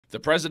The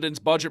president's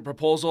budget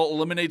proposal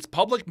eliminates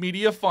public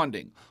media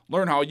funding.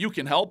 Learn how you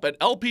can help at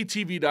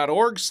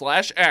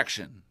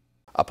lptv.org/action.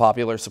 A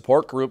popular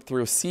support group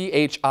through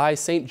CHI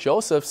St.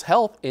 Joseph's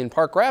Health in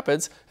Park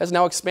Rapids has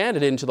now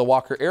expanded into the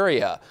Walker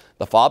area.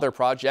 The Father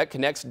Project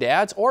connects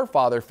dads or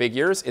father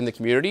figures in the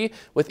community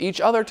with each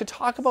other to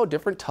talk about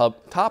different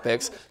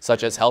topics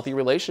such as healthy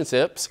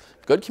relationships,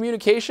 good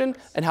communication,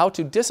 and how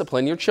to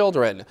discipline your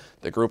children.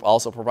 The group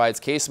also provides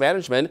case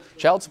management,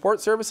 child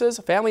support services,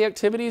 family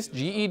activities,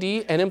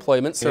 GED, and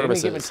employment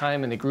services. At any given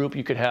time in the group,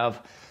 you could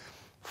have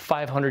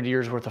 500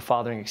 years worth of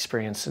fathering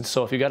experience. And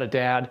so if you got a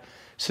dad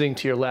sitting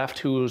to your left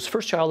whose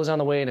first child is on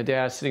the way and a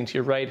dad sitting to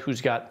your right who's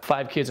got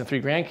 5 kids and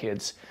 3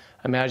 grandkids,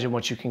 imagine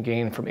what you can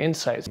gain from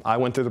insights. I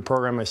went through the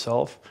program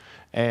myself,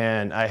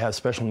 and I have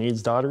special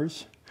needs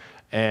daughters,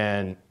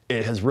 and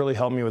it has really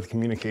helped me with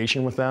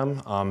communication with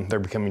them. They're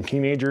becoming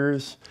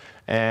teenagers,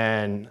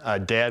 and a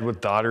dad with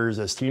daughters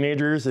as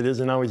teenagers, it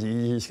isn't always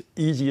the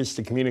easiest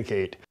to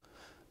communicate.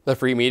 The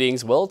free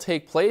meetings will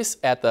take place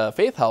at the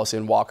Faith House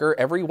in Walker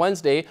every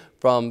Wednesday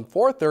from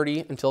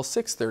 4:30 until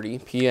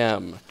 6:30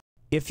 p.m.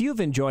 If you've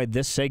enjoyed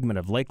this segment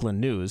of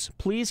Lakeland News,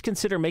 please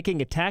consider making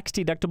a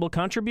tax-deductible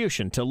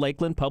contribution to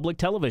Lakeland Public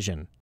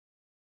Television.